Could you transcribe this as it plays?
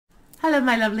Hello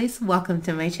my lovelies, welcome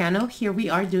to my channel. Here we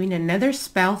are doing another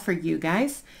spell for you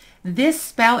guys. This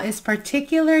spell is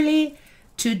particularly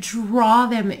to draw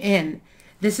them in.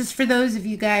 This is for those of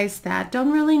you guys that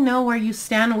don't really know where you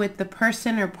stand with the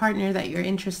person or partner that you're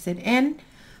interested in.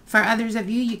 For others of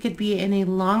you, you could be in a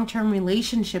long-term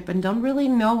relationship and don't really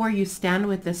know where you stand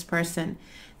with this person.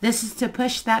 This is to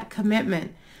push that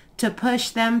commitment, to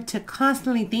push them to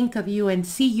constantly think of you and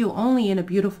see you only in a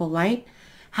beautiful light,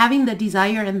 having the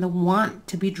desire and the want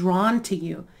to be drawn to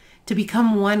you, to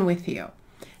become one with you.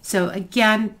 So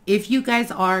again, if you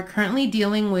guys are currently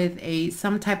dealing with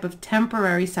some type of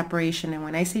temporary separation, and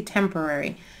when I say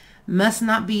temporary, must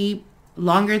not be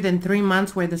longer than 3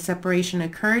 months where the separation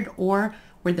occurred or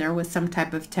where there was some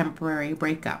type of temporary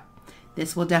breakup.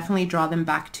 This will definitely draw them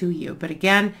back to you. But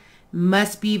again,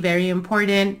 must be very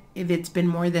important. If it's been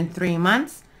more than 3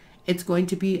 months, it's going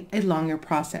to be a longer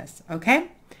process, okay?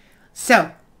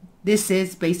 So this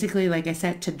is basically, like I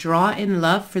said, to draw in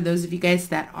love for those of you guys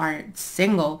that are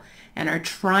single and are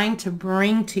trying to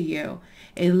bring to you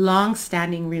a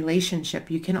long-standing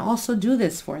relationship. You can also do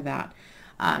this for that.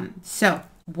 So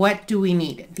what do we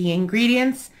need? The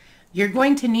ingredients. You're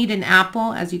going to need an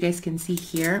apple, as you guys can see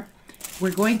here.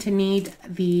 We're going to need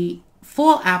the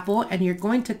full apple, and you're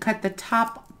going to cut the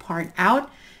top part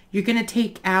out. You're going to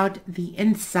take out the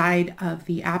inside of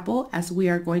the apple, as we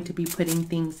are going to be putting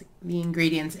the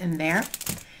ingredients in there.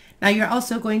 Now you're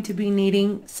also going to be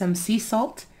needing some sea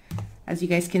salt. As you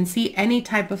guys can see, any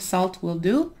type of salt will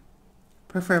do,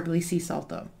 preferably sea salt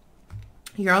though.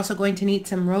 You're also going to need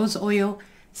some rose oil,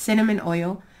 cinnamon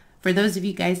oil. For those of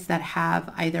you guys that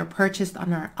have either purchased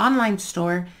on our online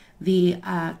store the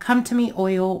Come To Me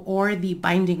oil or the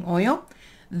binding oil,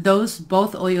 those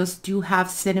both oils do have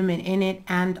cinnamon in it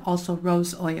and also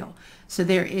rose oil. So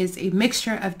there is a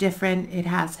mixture of different, it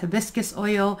has hibiscus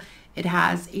oil, it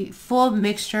has a full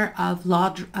mixture of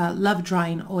love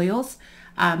drawing oils.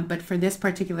 But for this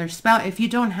particular spell, if you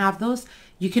don't have those,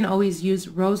 you can always use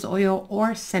rose oil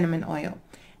or cinnamon oil.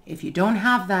 If you don't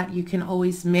have that, you can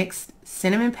always mix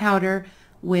cinnamon powder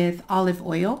with olive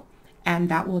oil, and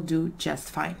that will do just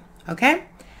fine, okay?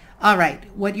 All right,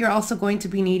 what you're also going to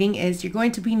be needing is you're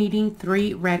going to be needing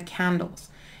 3 red candles.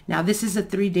 Now this is a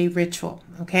 3-day ritual,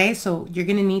 okay? So you're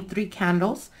gonna need 3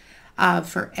 candles.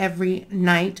 For every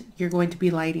night, you're going to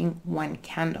be lighting 1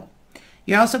 candle.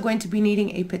 You're also going to be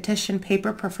needing a petition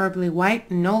paper, preferably white,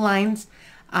 no lines.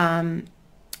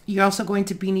 You're also going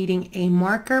to be needing a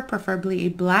marker, preferably a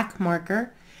black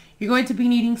marker. You're going to be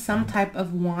needing some type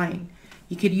of wine.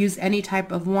 You could use any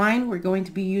type of wine. We're going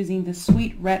to be using the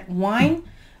sweet red wine,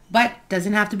 but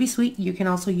doesn't have to be sweet. You can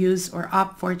also use or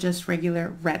opt for just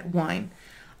regular red wine.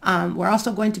 We're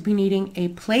also going to be needing a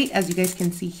plate, as you guys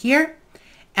can see here.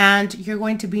 And you're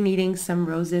going to be needing some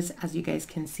roses, as you guys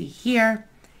can see here.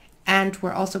 And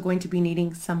we're also going to be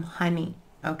needing some honey,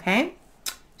 okay?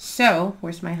 So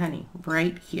where's my honey?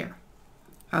 Right here,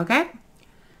 okay?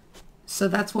 So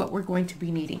that's what we're going to be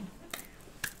needing.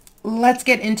 Let's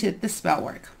get into the spell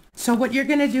work. So what you're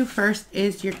gonna do first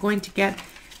is you're going to get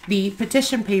the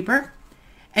petition paper,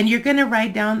 and you're going to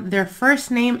write down their first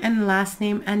name and last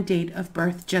name and date of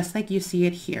birth, just like you see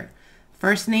it here.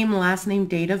 First name, last name,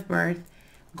 date of birth,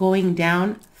 going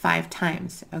down 5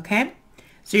 times, okay?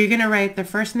 So you're going to write the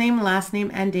first name, last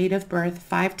name, and date of birth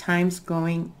 5 times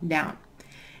going down.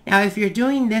 Now, if you're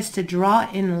doing this to draw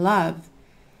in love,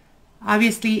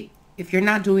 obviously, if you're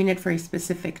not doing it for a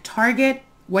specific target,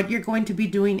 what you're going to be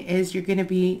doing is you're going to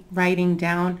be writing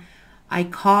down, I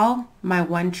call my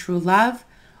one true love,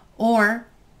 or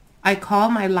I call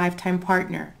my lifetime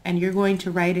partner, and you're going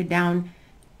to write it down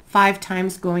 5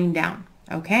 times going down,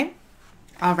 okay?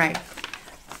 All right.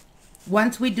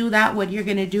 Once we do that, what you're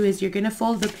going to do is you're going to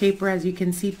fold the paper, as you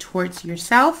can see, towards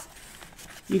yourself.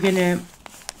 You're going to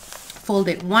fold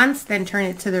it once, then turn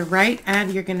it to the right,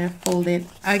 and you're going to fold it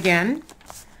again,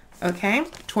 okay,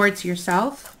 towards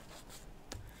yourself.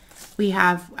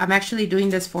 I'm actually doing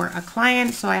this for a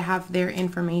client, so I have their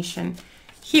information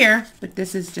here, but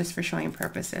this is just for showing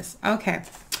purposes. Okay,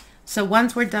 so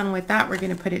once we're done with that, we're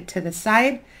going to put it to the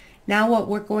side. Now what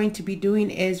we're going to be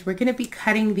doing is we're going to be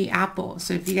cutting the apple.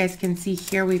 So if you guys can see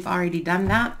here, we've already done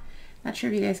that. Not sure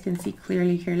if you guys can see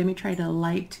clearly here. Let me try to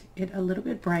light it a little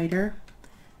bit brighter.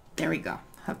 There we go.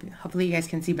 Hopefully you guys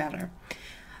can see better.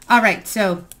 All right,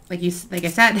 so like I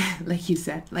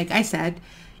said,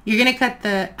 you're going to cut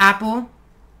the apple,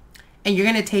 and you're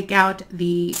going to take out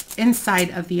the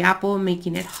inside of the apple,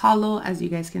 making it hollow, as you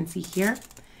guys can see here.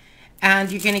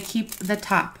 And you're going to keep the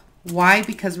top. Why?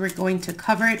 Because we're going to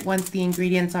cover it once the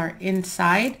ingredients are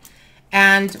inside,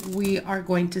 and we are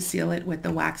going to seal it with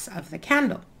the wax of the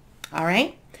candle. All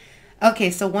right.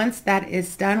 Okay, so once that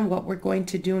is done, what we're going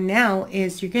to do now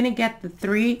is you're going to get the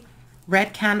 3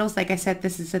 red candles. Like I said,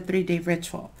 this is a 3-day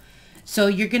ritual. So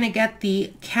you're going to get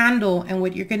the candle, and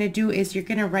what you're going to do is you're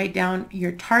going to write down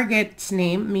your target's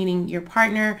name, meaning your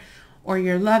partner or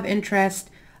your love interest.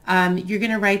 You're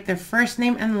going to write their first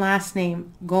name and last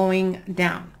name going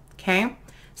down. Okay,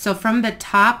 so from the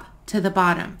top to the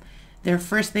bottom, their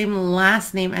first name,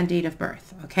 last name, and date of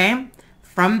birth. Okay,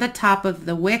 from the top of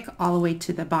the wick all the way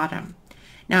to the bottom.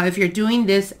 Now, if you're doing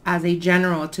this as a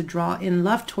general to draw in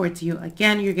love towards you,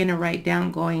 again, you're going to write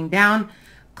down going down,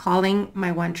 calling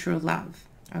my one true love.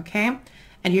 Okay,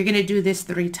 and you're going to do this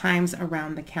 3 times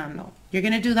around the candle. You're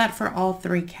going to do that for all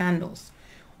 3 candles.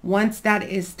 Once that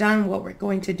is done, what we're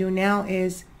going to do now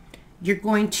is I'm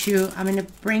going to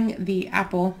bring the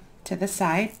apple to the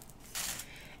side.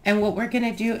 And what we're going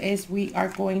to do is we are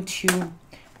going to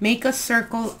make a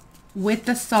circle with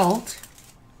the salt.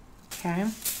 Okay.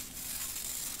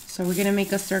 So we're going to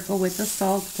make a circle with the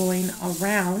salt going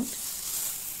around.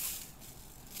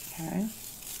 Okay.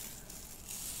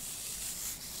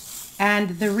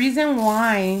 And the reason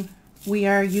why we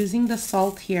are using the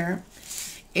salt here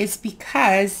is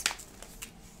because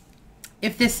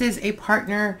if this is a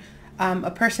partner,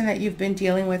 a person that you've been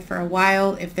dealing with for a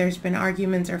while, if there's been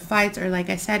arguments or fights, or like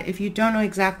I said, if you don't know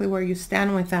exactly where you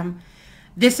stand with them,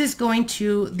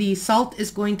 the salt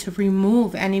is going to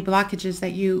remove any blockages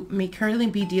that you may currently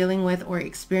be dealing with or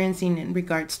experiencing in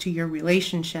regards to your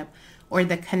relationship or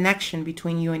the connection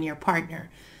between you and your partner.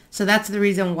 So that's the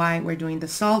reason why we're doing the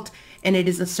salt, and it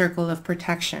is a circle of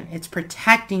protection. It's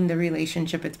protecting the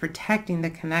relationship. It's protecting the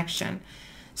connection.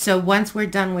 So once we're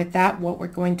done with that, what we're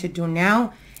going to do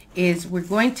now is we're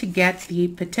going to get the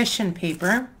petition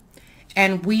paper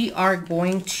and we are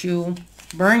going to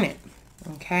burn it.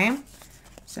 Okay,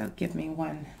 so give me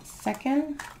 1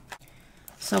 second.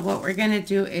 So what we're going to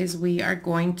do is we are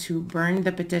going to burn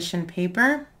the petition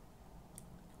paper,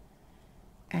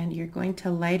 and you're going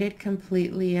to light it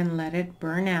completely and let it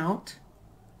burn out.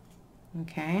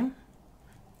 Okay.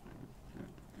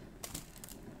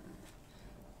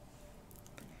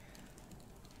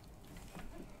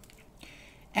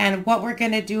 And what we're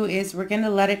going to do is we're going to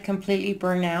let it completely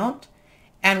burn out,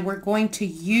 and we're going to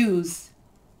use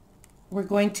the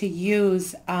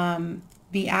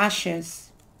ashes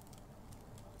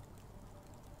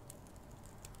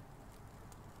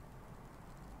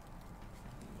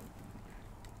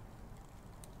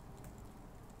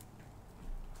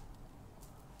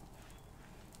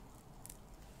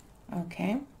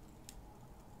Okay,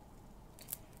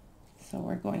 so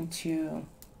we're going to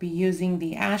be using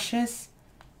the ashes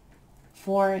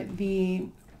for the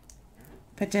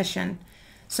petition.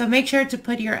 So make sure to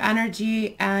put your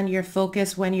energy and your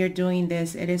focus when you're doing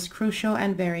this. It is crucial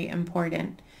and very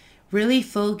important. Really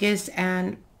focus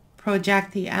and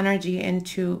project the energy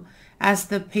into, as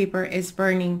the paper is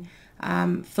burning,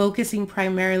 focusing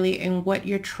primarily in what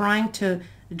you're trying to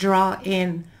draw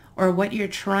in or what you're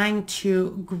trying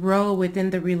to grow within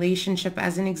the relationship.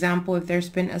 As an example, if there's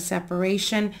been a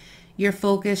separation, your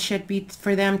focus should be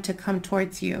for them to come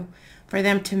towards you, for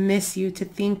them to miss you, to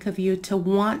think of you, to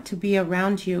want to be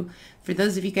around you. For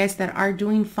those of you guys that are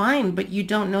doing fine, but you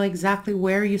don't know exactly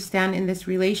where you stand in this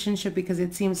relationship because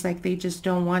it seems like they just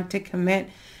don't want to commit,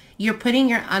 you're putting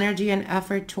your energy and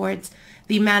effort towards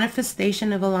the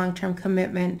manifestation of a long-term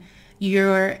commitment.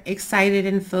 You're excited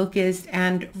and focused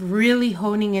and really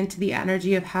honing into the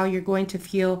energy of how you're going to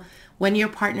feel when your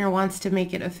partner wants to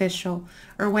make it official,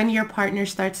 or when your partner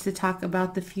starts to talk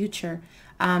about the future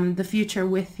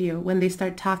with you, when they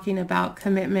start talking about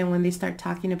commitment, when they start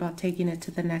talking about taking it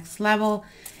to the next level,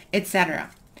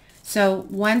 etc. So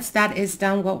once that is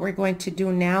done, what we're going to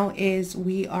do now is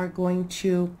we are going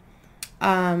to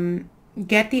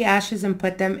get the ashes and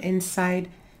put them inside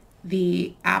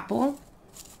the apple.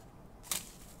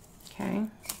 Okay.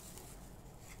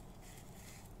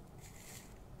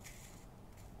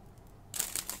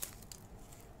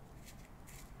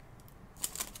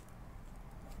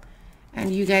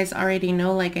 And you guys already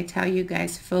know, like I tell you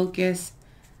guys, focus,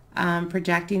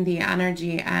 projecting the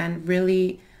energy, and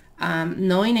really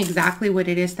knowing exactly what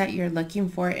it is that you're looking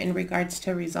for in regards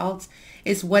to results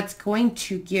is what's going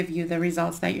to give you the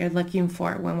results that you're looking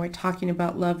for when we're talking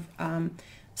about love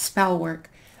spell work.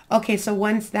 Okay, so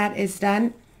once that is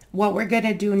done, what we're going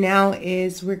to do now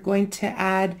is we're going to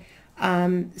add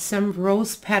some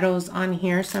rose petals on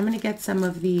here. So I'm going to get some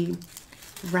of the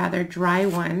rather dry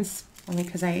ones, only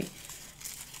because I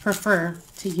prefer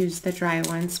to use the dry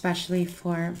ones, especially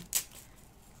for,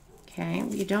 okay,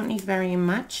 you don't need very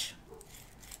much.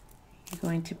 You're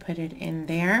going to put it in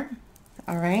there.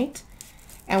 All right.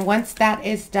 And once that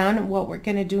is done, what we're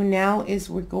going to do now is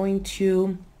we're going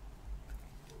to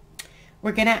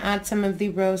add some of the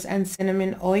rose and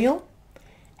cinnamon oil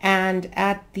and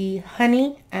add the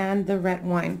honey and the red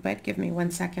wine. But give me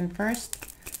 1 second first.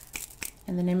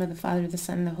 In the name of the Father, the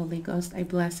Son, and the Holy Ghost, I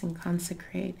bless and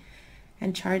consecrate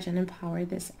and charge and empower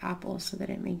this apple so that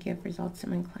it may give results to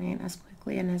my client as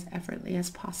quickly and as effortlessly as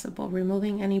possible,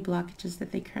 removing any blockages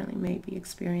that they currently may be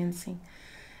experiencing.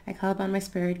 I call upon my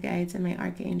spirit guides and my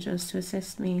archangels to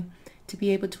assist me to be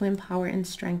able to empower and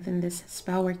strengthen this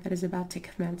spell work that is about to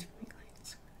commence for my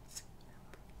clients.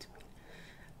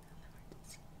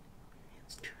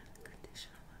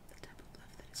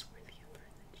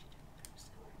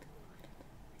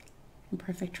 In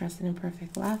perfect trust and in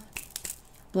perfect love.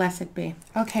 Blessed be.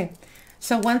 Okay,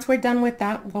 so once we're done with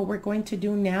that, what we're going to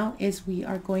do now is we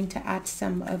are going to add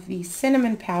some of the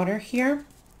cinnamon powder here.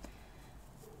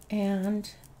 And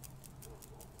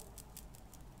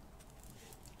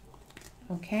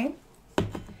okay,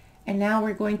 and now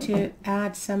we're going to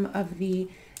add some of the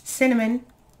cinnamon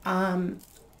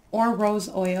or rose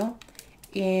oil.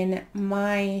 In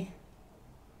my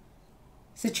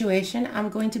situation, I'm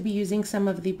going to be using some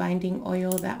of the binding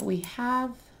oil that we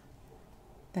have,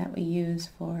 that we use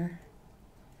for,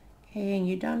 okay, and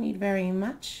you don't need very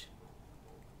much.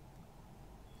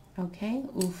 Okay,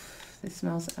 oof, this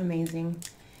smells amazing.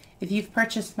 If you've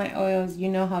purchased my oils, you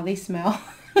know how they smell.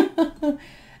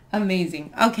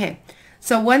 Amazing. Okay,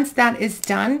 so once that is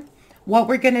done, what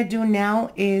we're going to do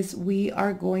now is we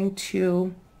are going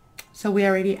to, so we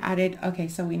already added, okay,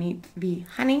 so we need the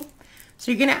honey. So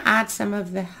you're going to add some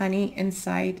of the honey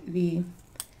inside the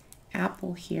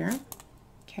apple here.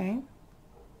 Okay.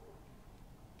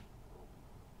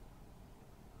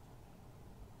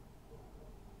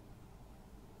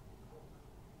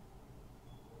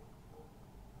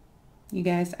 You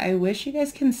guys, I wish you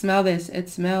guys can smell this. It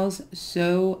smells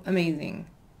so amazing.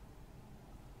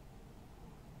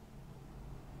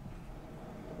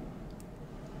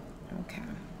 Okay.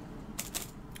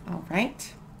 All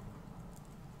right.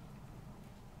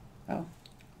 Oh.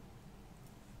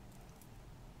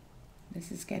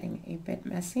 This is getting a bit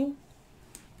messy.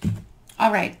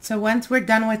 All right. So once we're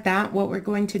done with that, what we're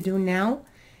going to do now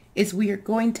is we are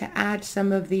going to add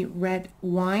some of the red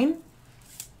wine.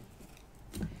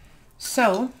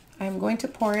 So I'm going to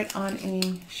pour it on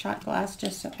a shot glass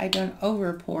just so I don't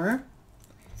over pour.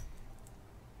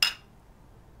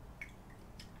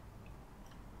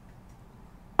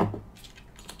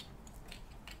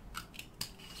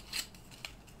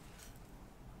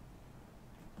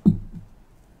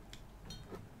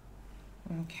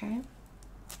 Okay.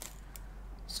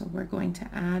 So we're going to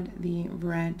add the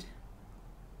red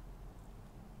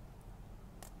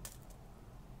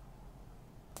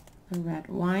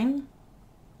wine.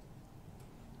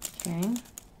 Okay.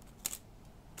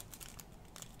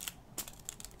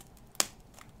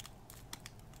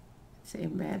 It's a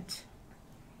bit.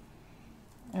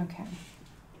 Okay.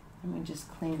 Let me just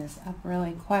clean this up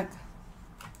really quick.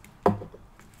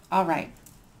 All right.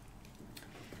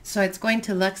 So it's going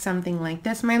to look something like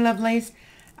this, my lovelies.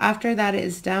 After that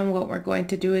is done, what we're going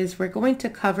to do is we're going to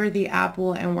cover the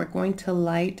apple and we're going to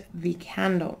light the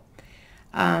candle.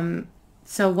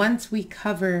 So once we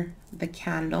cover the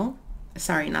candle,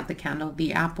 sorry, not the candle,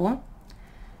 the apple.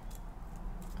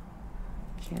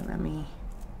 Okay,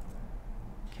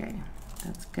 okay,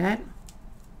 that's good.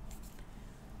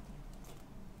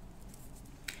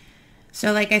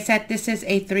 So like I said, this is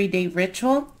a 3-day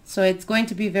ritual. So it's going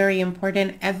to be very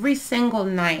important. Every single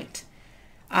night,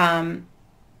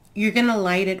 you're going to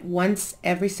light it once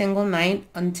every single night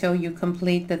until you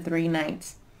complete the 3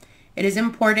 nights. It is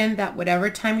important that whatever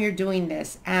time you're doing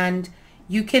this, and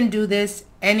you can do this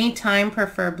anytime,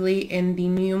 preferably in the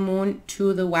new moon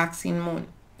to the waxing moon.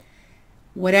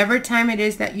 Whatever time it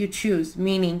is that you choose,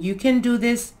 meaning you can do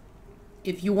this,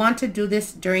 if you want to do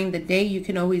this during the day, you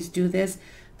can always do this,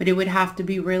 but it would have to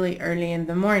be really early in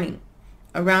the morning,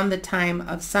 around the time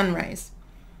of sunrise.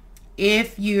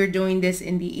 If you're doing this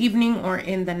in the evening or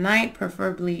in the night,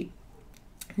 preferably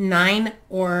 9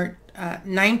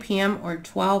 p.m. or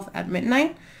 12 at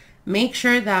midnight, make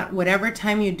sure that whatever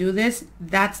time you do this,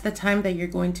 that's the time that you're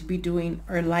going to be doing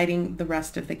or lighting the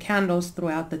rest of the candles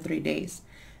throughout the 3 days.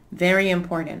 Very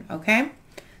important, okay?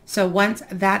 So once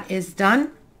that is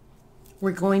done,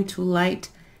 we're going to light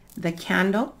the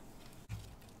candle.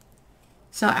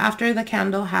 So after the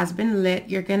candle has been lit,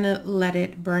 you're going to let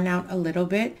it burn out a little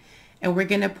bit, and we're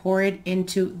going to pour it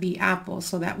into the apple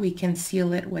so that we can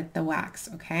seal it with the wax,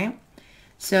 okay?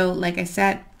 So like I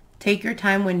said, take your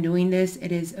time when doing this.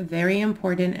 It is very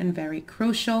important and very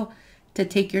crucial to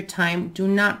take your time. Do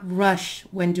not rush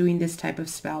when doing this type of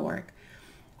spell work.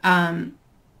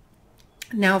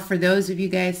 Now, for those of you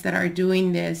guys that are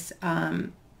doing this, to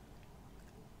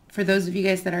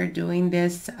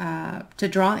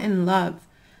draw in love,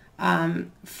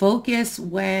 focus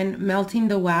when melting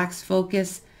the wax,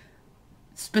 focus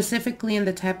specifically in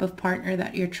the type of partner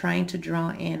that you're trying to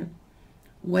draw in.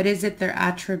 What is it their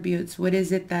attributes? What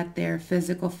is it that their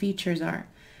physical features are?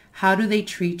 How do they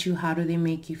treat you? How do they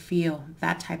make you feel?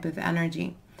 That type of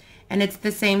energy. And it's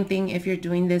the same thing if you're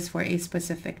doing this for a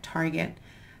specific target.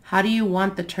 How do you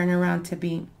want the turnaround to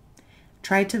be?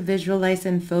 Try to visualize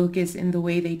and focus in the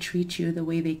way they treat you, the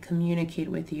way they communicate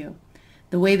with you,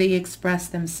 the way they express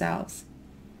themselves.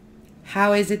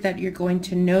 How is it that you're going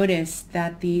to notice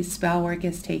that the spell work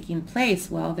is taking place?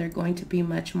 Well, they're going to be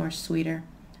much more sweeter,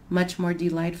 much more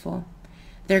delightful.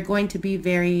 They're going to be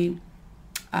very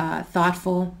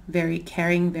thoughtful, very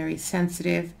caring, very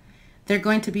sensitive. They're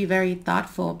going to be very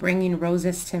thoughtful, bringing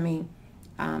roses to me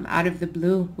out of the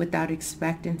blue without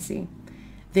expectancy.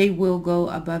 They will go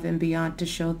above and beyond to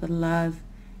show the love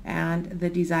and the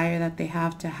desire that they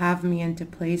have to have me and to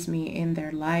place me in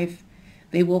their life.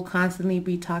 They will constantly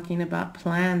be talking about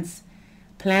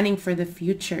planning for the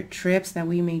future, trips that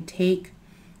we may take.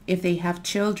 If they have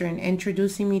children,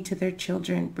 introducing me to their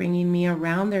children, bringing me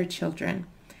around their children,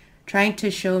 trying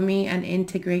to show me and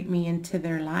integrate me into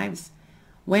their lives.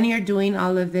 When you're doing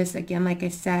all of this, again, like I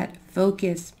said,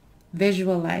 focus,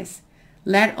 visualize.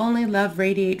 Let only love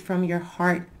radiate from your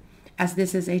heart, as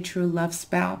this is a true love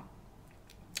spell.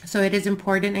 So it is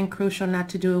important and crucial not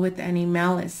to do it with any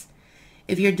malice.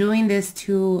 If you're doing this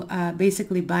to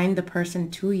basically bind the person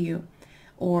to you,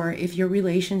 or if your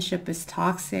relationship is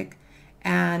toxic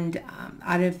and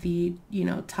out of the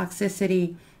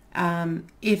toxicity,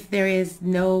 if there is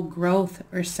no growth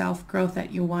or self-growth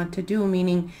that you want to do,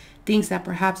 meaning things that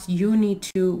perhaps you need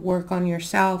to work on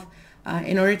yourself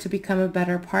in order to become a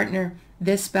better partner,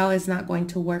 this spell is not going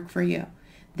to work for you.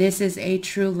 This is a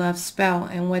true love spell,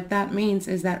 and what that means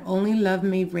is that only love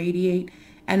may radiate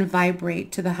and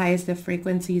vibrate to the highest of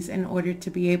frequencies in order to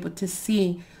be able to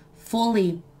see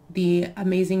fully the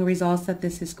amazing results that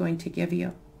this is going to give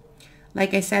you.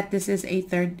 Like I said, this is a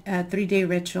 3-day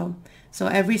ritual. So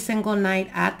every single night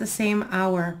at the same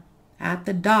hour, at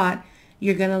the dot,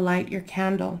 you're going to light your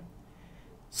candle.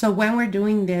 So when we're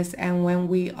doing this and when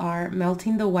we are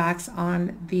melting the wax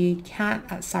on the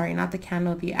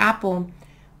the apple,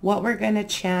 what we're going to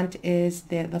chant is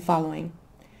the following.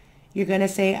 You're going to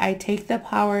say, I take the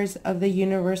powers of the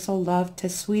universal love to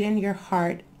sweeten your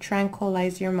heart,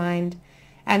 tranquilize your mind,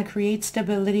 and create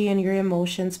stability in your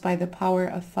emotions by the power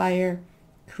of fire.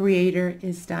 Creator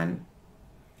is done.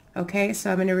 Okay,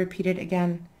 so I'm going to repeat it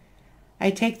again. I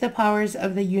take the powers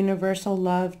of the universal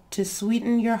love to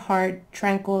sweeten your heart,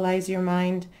 tranquilize your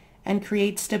mind, and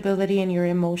create stability in your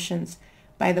emotions.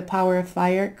 By the power of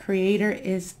fire, Creator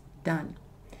is done.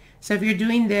 So if you're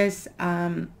doing this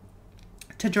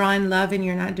to draw in love and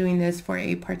you're not doing this for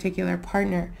a particular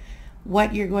partner,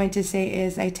 what you're going to say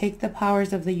is, I take the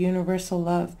powers of the universal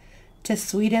love to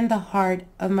sweeten the heart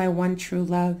of my one true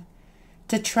love,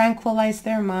 to tranquilize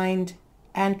their mind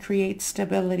and create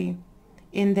stability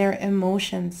in their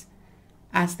emotions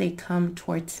as they come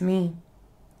towards me.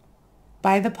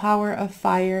 By the power of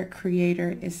fire,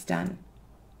 Creator is done.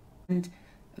 And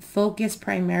focus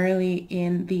primarily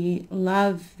in the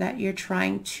love that you're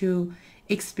trying to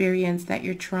experience, that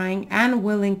you're trying and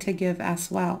willing to give as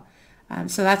well.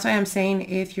 So that's why I'm saying,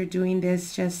 if you're doing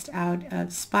this just out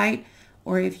of spite,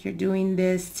 or if you're doing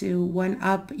this to one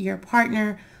up your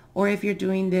partner, or if you're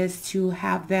doing this to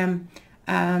have them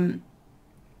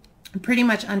pretty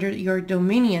much under your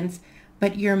dominions,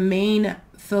 but your main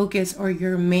focus or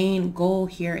your main goal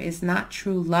here is not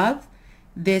true love,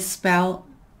 this spell,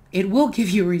 it will give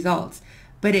you results,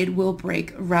 but it will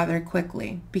break rather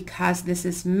quickly, because this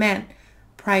is meant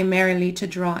primarily to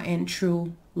draw in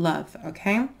true love.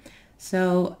 Okay,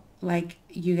 so like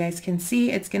you guys can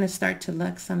see, it's going to start to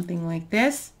look something like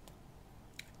this.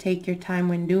 Take your time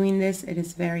when doing this. It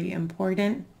is very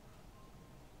important.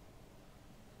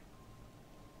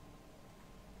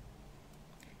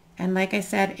 And like I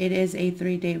said, it is a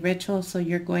 3-day ritual, so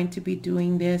you're going to be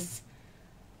doing this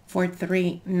for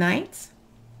 3 nights.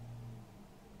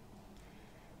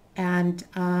 And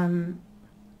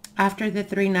after the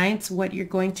 3 nights, what you're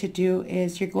going to do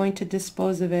is you're going to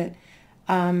dispose of it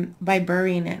by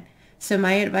burying it. So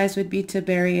my advice would be to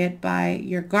bury it by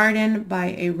your garden,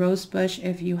 by a rose bush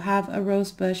if you have a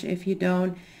rose bush. If you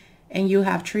don't and you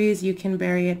have trees, you can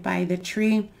bury it by the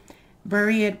tree.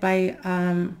 Bury it by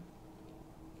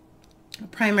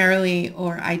primarily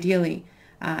or ideally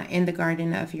in the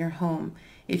garden of your home.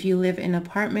 If you live in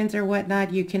apartments or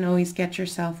whatnot, you can always get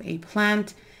yourself a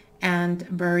plant and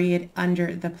bury it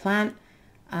under the plant,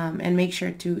 and make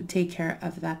sure to take care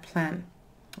of that plant.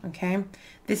 Okay,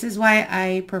 this is why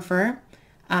I prefer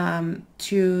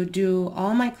to do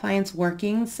all my clients'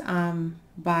 workings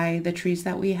by the trees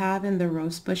that we have in the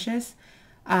rose bushes,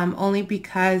 only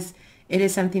because it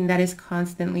is something that is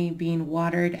constantly being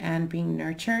watered and being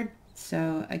nurtured.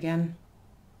 So again,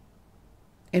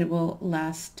 it will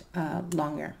last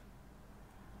longer.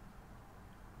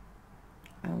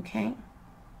 Okay.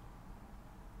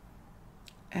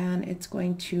 And it's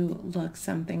going to look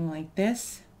something like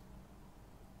this.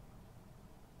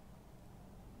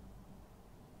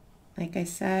 Like I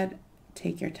said,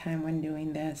 take your time when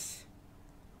doing this.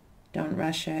 Don't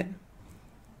rush it.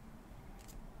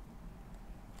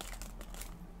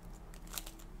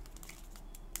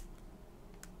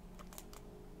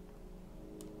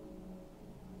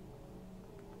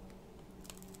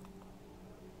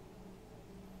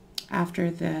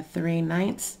 After the 3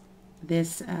 nights,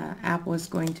 this app was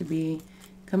going to be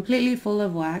completely full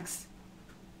of wax.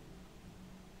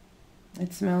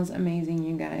 It smells amazing,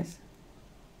 you guys.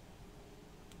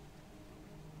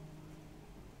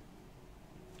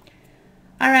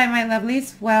 All right, my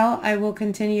lovelies. Well, I will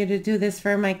continue to do this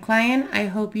for my client. I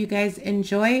hope you guys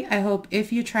enjoy. I hope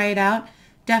if you try it out,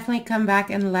 definitely come back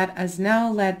and let us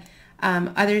know. Let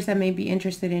others that may be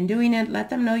interested in doing it,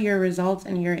 let them know your results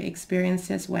and your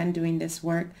experiences when doing this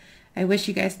work. I wish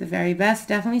you guys the very best.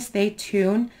 Definitely stay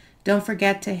tuned. Don't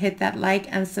forget to hit that like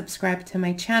and subscribe to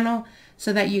my channel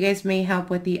so that you guys may help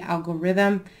with the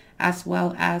algorithm, as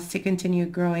well as to continue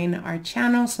growing our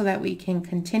channel so that we can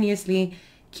continuously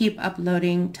keep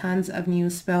uploading tons of new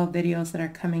spell videos that are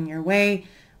coming your way.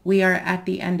 We are at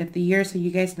the end of the year, so you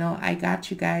guys know I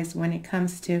got you guys when it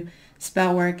comes to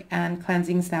spell work and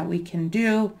cleansings that we can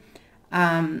do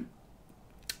to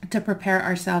prepare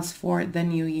ourselves for the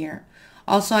new year.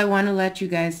 Also, I want to let you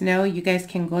guys know you guys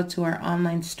can go to our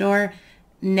online store.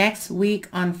 Next week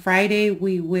on Friday,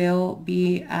 we will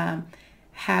be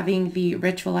having the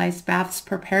ritualized baths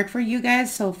prepared for you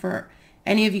guys. So for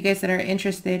any of you guys that are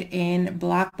interested in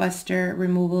blockbuster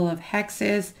removal of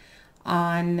hexes,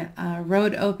 on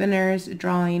road openers,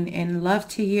 drawing in love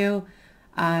to you,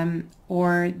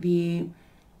 or the,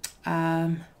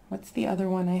 what's the other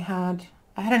one I had?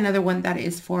 I had another one that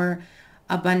is for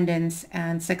abundance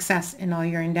and success in all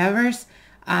your endeavors.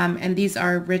 And these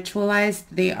are ritualized.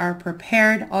 They are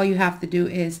prepared. All you have to do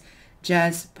is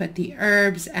just put the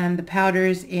herbs and the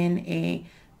powders in a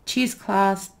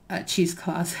cheesecloth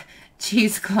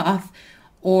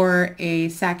or a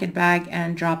sack bag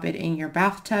and drop it in your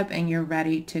bathtub, and you're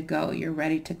ready to go. You're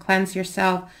ready to cleanse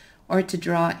yourself or to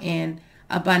draw in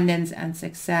abundance and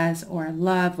success or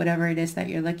love, whatever it is that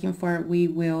you're looking for. We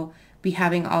will be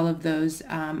having all of those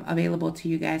available to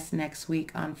you guys next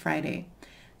week on Friday.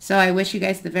 So I wish you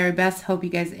guys the very best. Hope you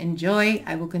guys enjoy.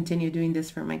 I will continue doing this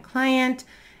for my client,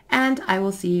 and I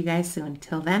will see you guys soon.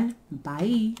 Till then,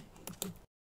 bye.